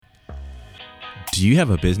Do you have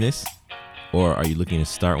a business, or are you looking to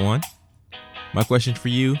start one? My question for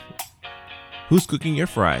you, who's cooking your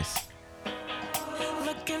fries?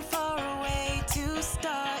 Looking for a way to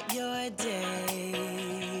start your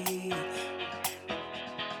day.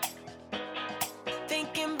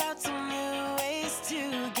 Thinking about some new ways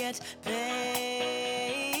to get paid.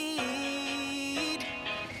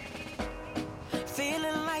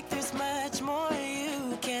 Feeling like there's much more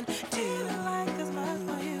you can do.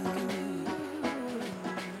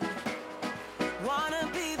 Wanna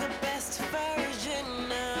be the best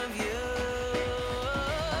version of you.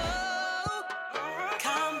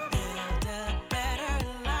 Come build a better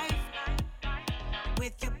life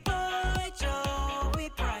with your boy Joey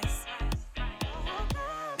Price.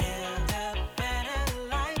 Build a better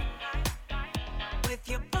life with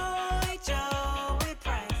your boy Joey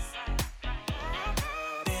Price.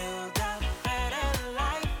 Build a better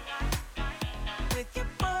life with your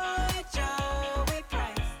boy Joey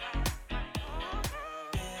Price.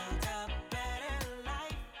 Build a better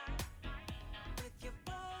life with your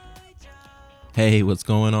boy Joey. Hey, what's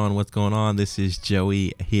going on? What's going on? This is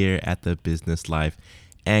Joey here at the Business Life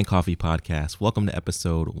and Coffee Podcast. Welcome to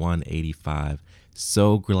episode 185.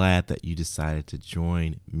 So glad that you decided to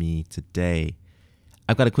join me today.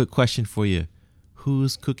 I've got a quick question for you.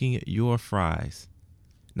 Who's cooking your fries?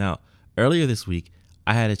 Now, earlier this week,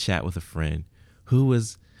 I had a chat with a friend who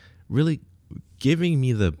was really giving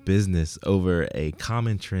me the business over a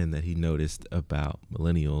common trend that he noticed about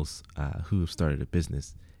millennials who have started a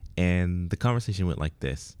business. And the conversation went like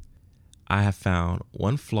this. I have found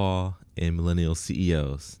one flaw in millennial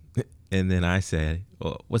CEOs. And then I said,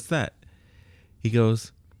 well, what's that? He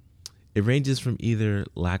goes, it ranges from either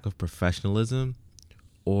lack of professionalism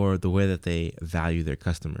or the way that they value their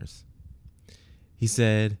customers. He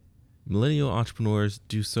said, millennial entrepreneurs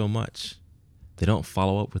do so much. They don't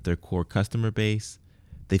follow up with their core customer base.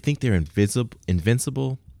 They think they're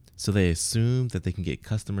invincible, so they assume that they can get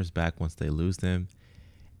customers back once they lose them.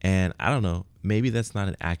 And I don't know, maybe that's not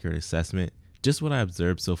an accurate assessment, just what I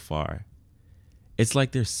observed so far. It's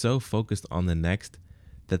like they're so focused on the next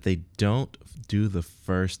that they don't do the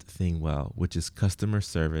first thing well, which is customer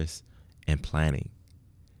service and planning.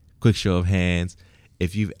 Quick show of hands.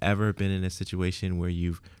 If you've ever been in a situation where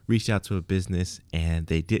you've reached out to a business and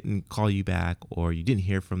they didn't call you back or you didn't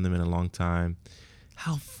hear from them in a long time,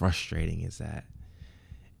 how frustrating is that?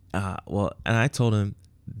 And I told him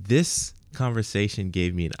this conversation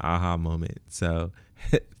gave me an aha moment. So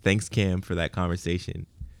thanks, Cam, for that conversation.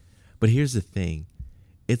 But here's the thing.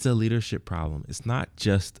 It's a leadership problem. It's not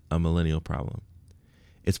just a millennial problem.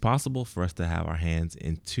 It's possible for us to have our hands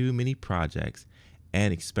in too many projects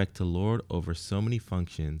and expect to lord over so many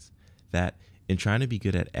functions that in trying to be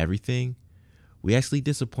good at everything, we actually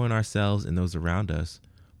disappoint ourselves and those around us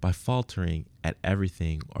by faltering at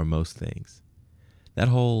everything or most things. That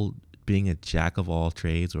whole being a jack of all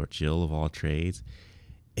trades or a Jill of all trades,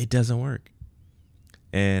 it doesn't work.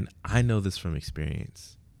 And I know this from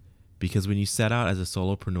experience because when you set out as a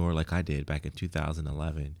solopreneur like I did back in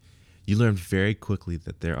 2011, you learn very quickly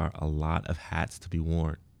that there are a lot of hats to be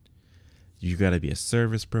worn. You got to be a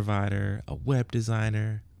service provider, a web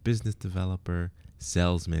designer, business developer,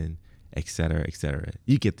 salesman, etc., etc.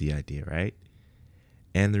 You get the idea, right?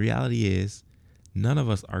 And the reality is, none of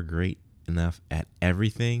us are great enough at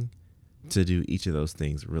everything to do each of those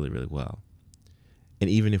things really, really well. And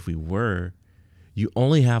even if we were, you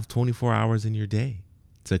only have 24 hours in your day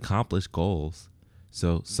to accomplish goals.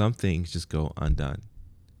 So some things just go undone.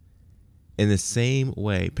 In the same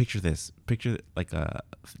way, picture this. Picture like a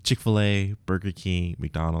Chick-fil-A, Burger King,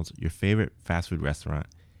 McDonald's, your favorite fast food restaurant.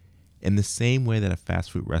 In the same way that a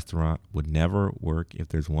fast food restaurant would never work if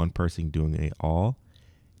there's one person doing it all,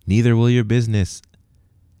 neither will your business.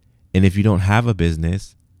 And if you don't have a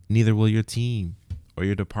business, neither will your team or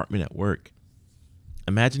your department at work.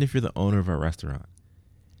 Imagine if you're the owner of a restaurant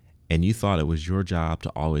and you thought it was your job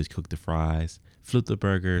to always cook the fries, flip the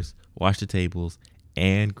burgers, wash the tables,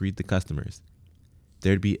 and greet the customers.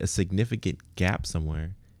 There'd be a significant gap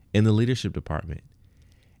somewhere in the leadership department,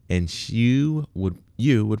 and you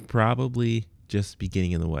would probably just be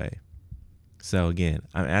getting in the way. So again,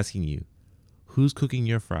 I'm asking you, who's cooking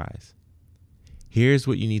your fries? Here's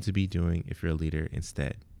what you need to be doing if you're a leader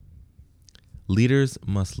instead. Leaders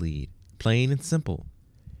must lead, plain and simple.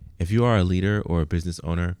 If you are a leader or a business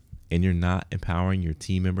owner and you're not empowering your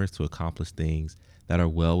team members to accomplish things that are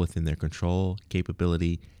well within their control,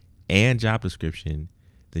 capability, and job description,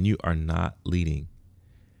 then you are not leading.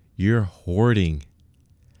 You're hoarding.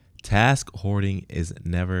 Task hoarding is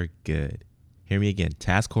never good. Hear me again.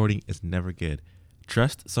 Task hoarding is never good.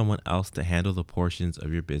 Trust someone else to handle the portions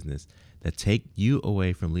of your business that take you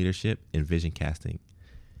away from leadership and vision casting.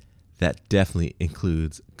 That definitely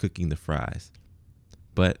includes cooking the fries.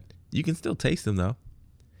 But you can still taste them though.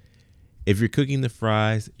 If you're cooking the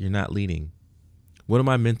fries, you're not leading. One of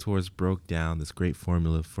my mentors broke down this great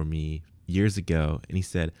formula for me years ago, and he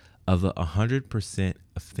said, of the 100%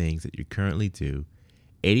 of things that you currently do,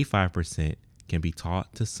 85% can be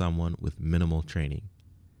taught to someone with minimal training.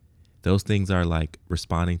 Those things are like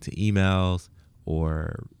responding to emails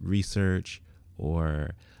or research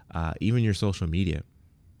or even your social media.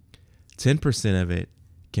 10% of it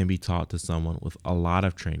can be taught to someone with a lot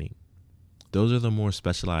of training. Those are the more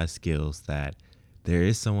specialized skills that there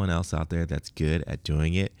is someone else out there that's good at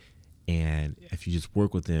doing it. And if you just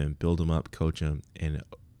work with them, build them up, coach them, and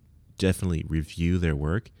definitely review their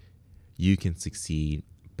work, you can succeed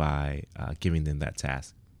by giving them that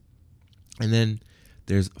task. And then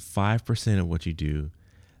there's 5% of what you do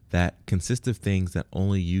that consists of things that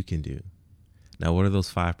only you can do. Now, what are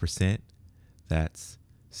those 5%? That's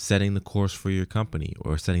setting the course for your company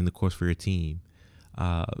or setting the course for your team,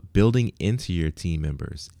 building into your team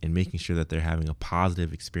members and making sure that they're having a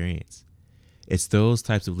positive experience. It's those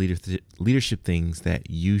types of leadership things that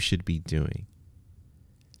you should be doing.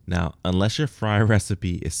 Now, unless your fry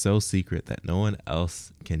recipe is so secret that no one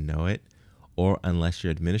else can know it, or unless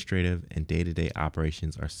your administrative and day-to-day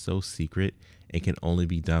operations are so secret and can only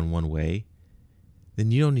be done one way,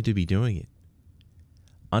 then you don't need to be doing it.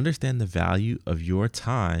 Understand the value of your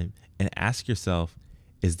time and ask yourself,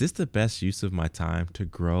 is this the best use of my time to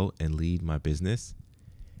grow and lead my business?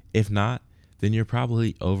 If not, then you're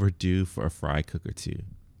probably overdue for a fry cook or two.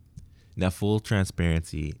 Now, full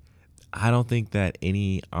transparency, I don't think that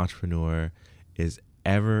any entrepreneur is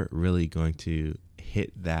ever really going to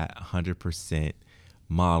hit that 100%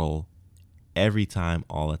 model every time,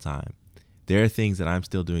 all the time. There are things that I'm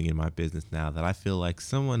still doing in my business now that I feel like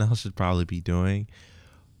someone else should probably be doing,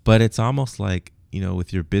 but it's almost like,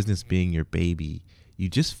 with your business being your baby, you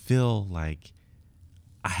just feel like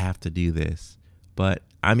I have to do this. But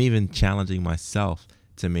I'm even challenging myself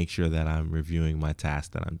to make sure that I'm reviewing my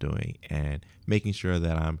tasks that I'm doing and making sure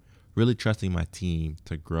that I'm really trusting my team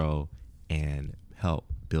to grow and help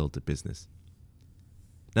build the business.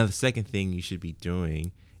 Now, the second thing you should be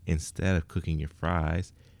doing instead of cooking your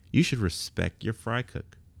fries, you should respect your fry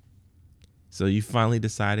cook. So you finally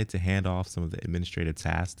decided to hand off some of the administrative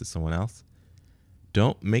tasks to someone else.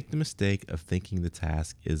 Don't make the mistake of thinking the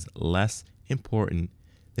task is less important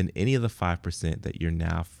than any of the 5% that you're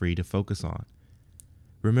now free to focus on.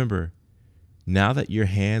 Remember, now that your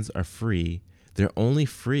hands are free, they're only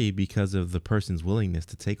free because of the person's willingness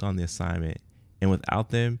to take on the assignment, and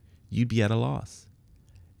without them, you'd be at a loss.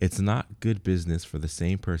 It's not good business for the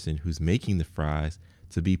same person who's making the fries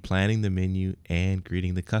to be planning the menu and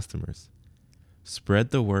greeting the customers. Spread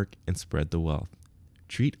the work and spread the wealth.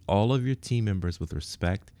 Treat all of your team members with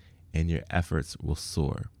respect, and your efforts will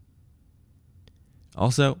soar.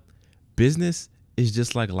 Also, business is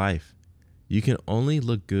just like life. You can only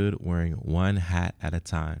look good wearing one hat at a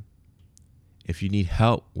time. If you need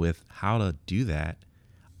help with how to do that,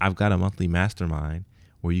 I've got a monthly mastermind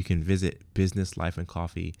where you can visit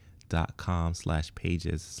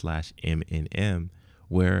businesslifeandcoffee.com/pages/MNM,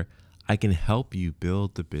 where I can help you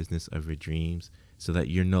build the business of your dreams so that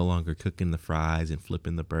you're no longer cooking the fries and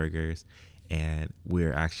flipping the burgers, and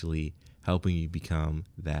we're actually helping you become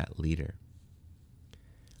that leader.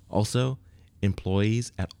 Also,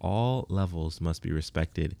 employees at all levels must be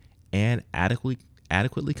respected and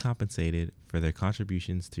adequately compensated for their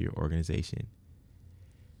contributions to your organization.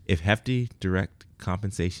 If hefty direct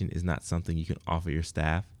compensation is not something you can offer your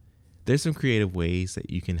staff, there's some creative ways that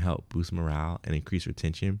you can help boost morale and increase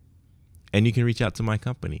retention. And you can reach out to my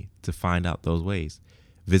company to find out those ways.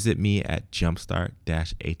 Visit me at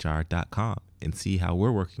jumpstart-hr.com and see how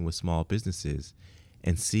we're working with small businesses,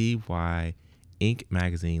 and see why Inc.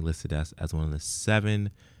 magazine listed us as one of the 7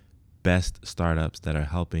 best startups that are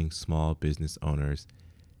helping small business owners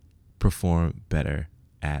perform better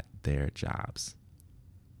at their jobs.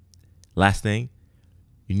 Last thing,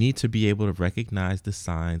 you need to be able to recognize the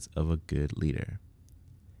signs of a good leader.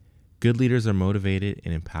 Good leaders are motivated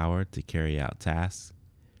and empowered to carry out tasks.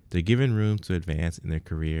 They're given room to advance in their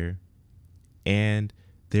career, and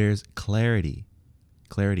there's clarity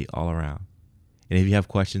all around. And if you have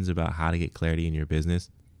questions about how to get clarity in your business,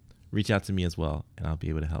 reach out to me as well, and I'll be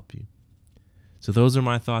able to help you. So those are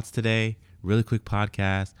my thoughts today. Really quick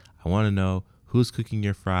podcast. I want to know who's cooking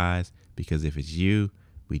your fries, because if it's you,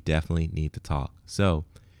 we definitely need to talk. So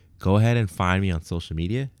go ahead and find me on social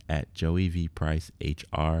media at Joey V. Price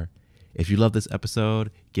HR. If you love this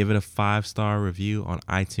episode, give it a 5-star review on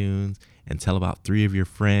iTunes and tell about 3 of your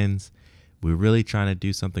friends. We're really trying to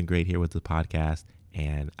do something great here with the podcast,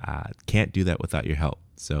 and can't do that without your help.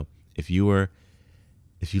 So if you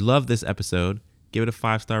love this episode, give it a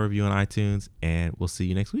 5-star review on iTunes, and we'll see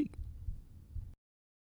you next week.